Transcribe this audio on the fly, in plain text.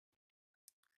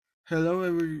Hello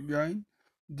everyone,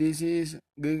 this is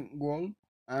Geek World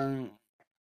and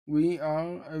we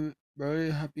are very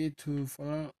happy to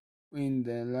follow in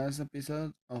the last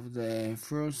episode of the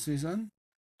first season.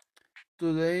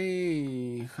 Today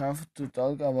we have to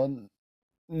talk about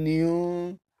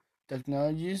new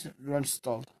technologies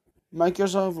installed.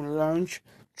 Microsoft launched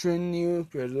three new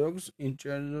products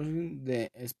introducing the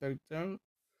Spectral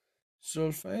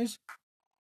Surface.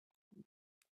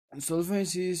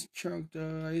 Surface is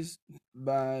characterized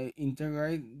by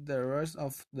integrate the rest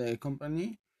of the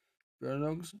company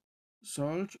products,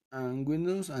 search, and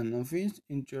Windows and Office,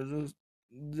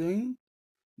 introducing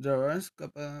the rest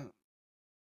capabilities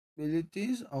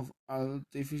of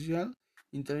artificial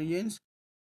intelligence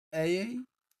 (AI).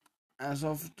 As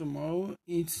of tomorrow,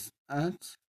 it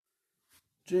adds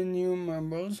three new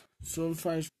members: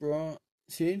 Surface Pro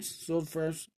 6,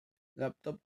 Surface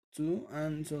Laptop 2,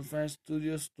 and Surface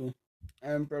Studios 2,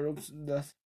 and products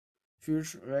that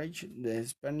first reach the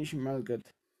Spanish market.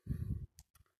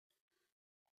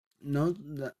 Note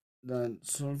that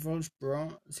Surface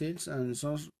Pro 6 and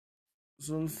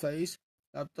Surface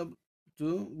Laptop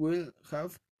 2 will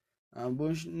have a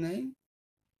version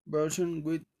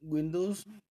with Windows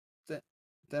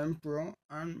 10 Pro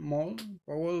and more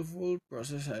powerful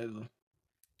processor.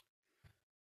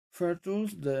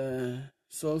 First, the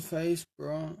Surface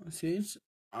Pro 6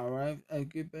 arrived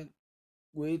equipped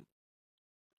with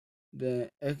the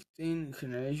 18th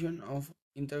generation of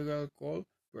integral core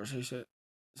processor.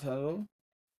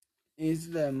 Is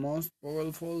the most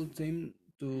powerful thing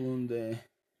to the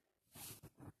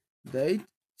date.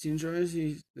 Synchronous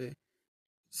is the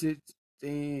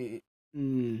 67%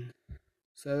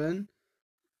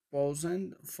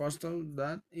 faster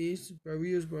than its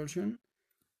previous version.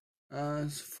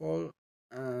 As for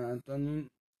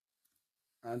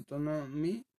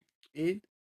autonomy, it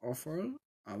offers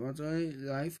a battery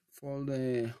life for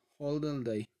the whole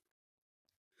day.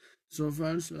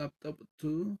 Surface Laptop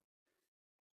 2,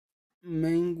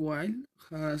 meanwhile,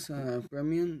 has a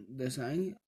premium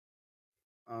design,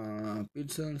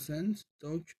 pixel sense,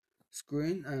 touch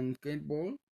screen, and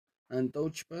keyboard and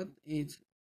touchpad. It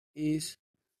is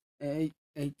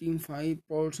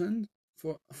 85%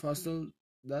 faster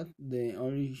than the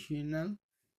original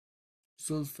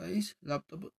Surface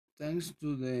laptop, thanks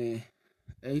to the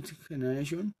 8th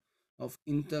generation of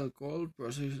Intel Core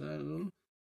processor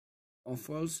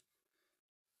offers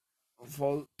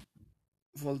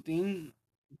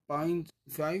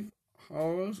 14.5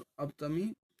 hours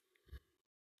autonomy.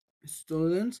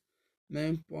 Students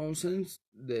may possess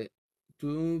the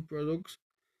two products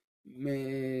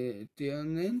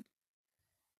mentioned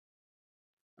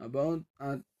about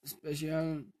at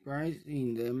special price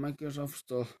in the Microsoft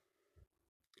Store.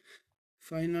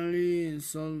 Finally,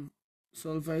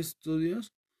 Surface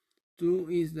Studios 2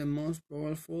 is the most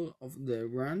powerful of the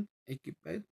brand,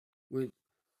 equipped with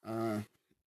a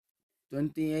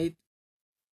 28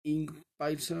 inch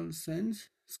pixel sense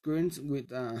screens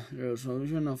with a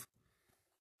resolution of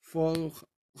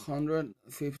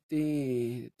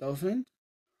 450,000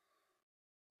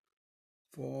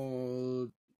 for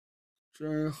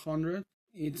 300.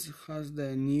 It has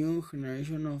the new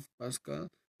generation of Pascal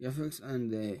graphics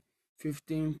and the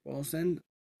 15%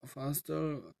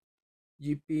 faster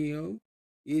GPU.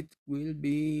 It will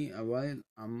be available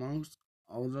amongst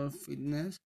other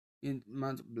fitness in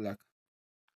matte black.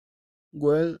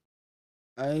 Well,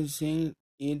 I think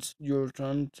it's your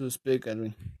turn to speak,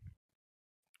 Edwin.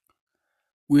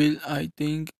 Will I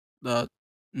think that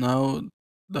now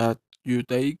that you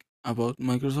take about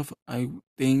Microsoft, I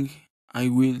think I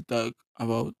will talk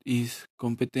about its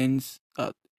competence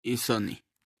that is Sony.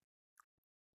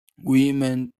 We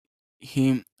met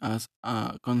him as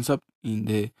a concept in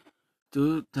the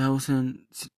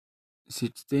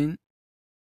 2016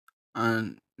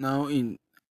 and now in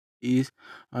is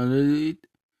already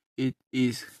it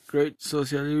is great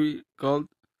socially called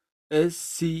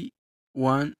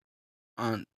SC1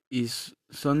 and is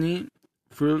Sony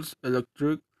fuels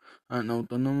electric and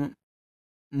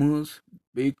autonomous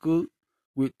vehicle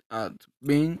with at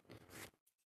being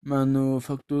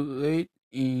manufactured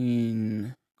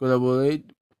in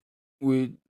collaborate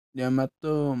with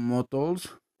Yamato Motors.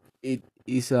 It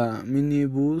is a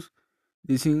minibus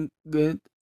designed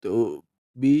to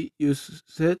be used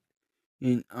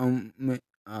in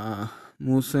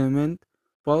amusement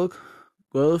park,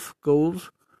 golf course,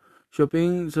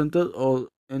 shopping center, or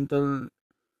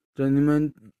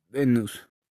entertainment venues.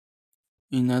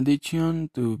 In addition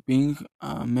to being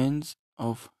a means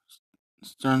of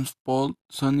transport,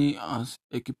 Sony has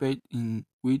equipped in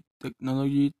with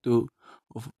technology to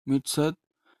of midset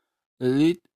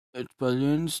elite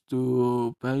experience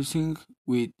to parsing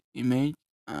with image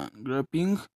and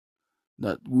graphing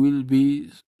that will be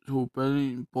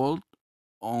superimposed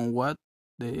on what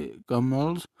the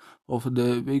cameras of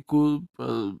the vehicle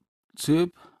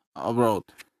perceive abroad.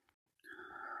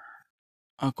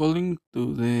 According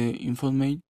to the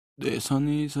information, the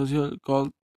Sony social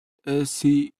called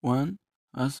SC1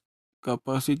 has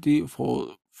capacity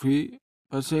for free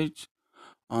passage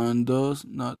and does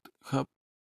not have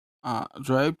a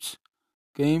drives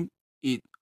game. It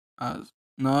has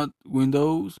not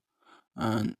windows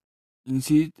and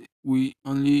instead we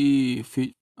only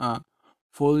fit a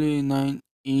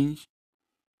 49-inch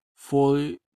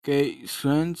 4K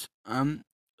screens and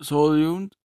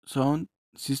solid sound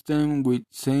system with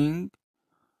sync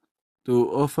to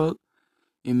offer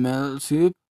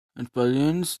immersive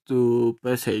experience to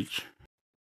passage.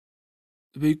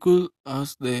 The vehicle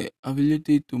has the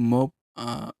ability to move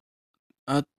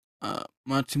at a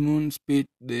maximum speed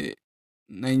the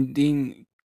 19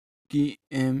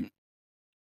 km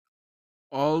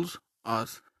also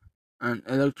as an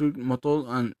electric motor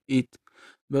and its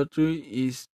battery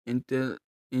is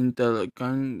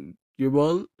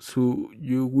interchangeable so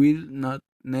you will not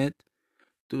need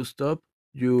to stop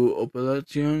your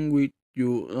operation with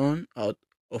you run out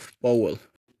of power.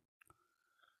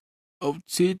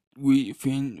 Outside we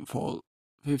find for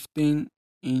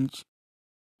 15-inch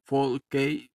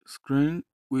 4K screen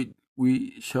with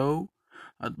we show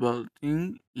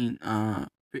advertising in a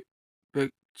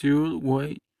picture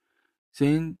way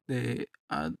saying the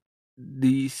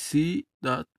ADC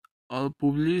that all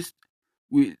published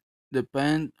will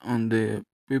depend on the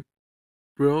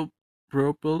pro-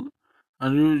 proper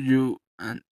under you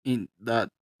and in that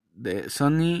the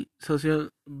Sony social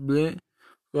blade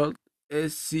called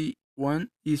SC1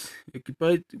 is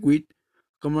equipped with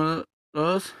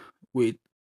cameras with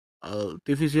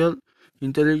artificial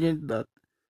intelligence that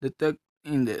detect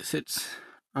in the sets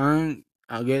and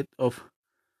a get of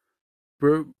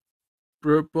pur-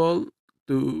 purple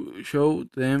to show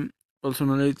them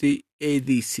personality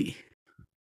ADC.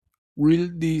 Will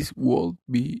this world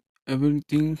be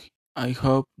everything I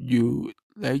hope you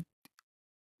like?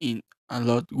 In a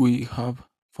lot we have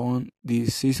found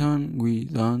this season we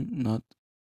don't not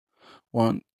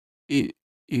want it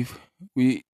if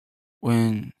we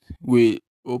when we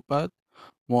open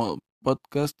more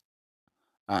podcast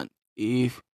and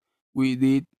if we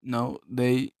did now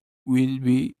they will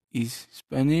be is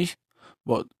Spanish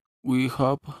but we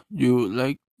hope you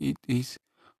like it is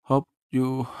hope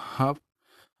you have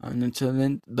an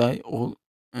excellent day or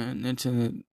an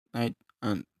excellent night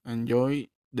and enjoy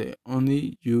the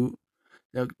only you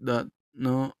like that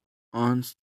no one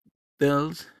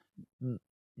tells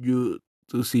you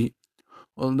to see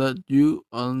all that you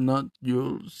are not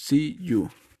you'll see you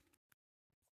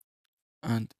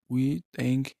and we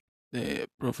thank the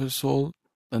professor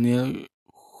Daniel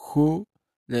who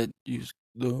let us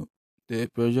do the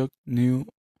project new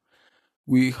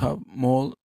we have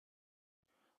more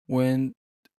when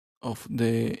of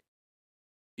the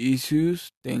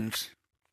issues thanks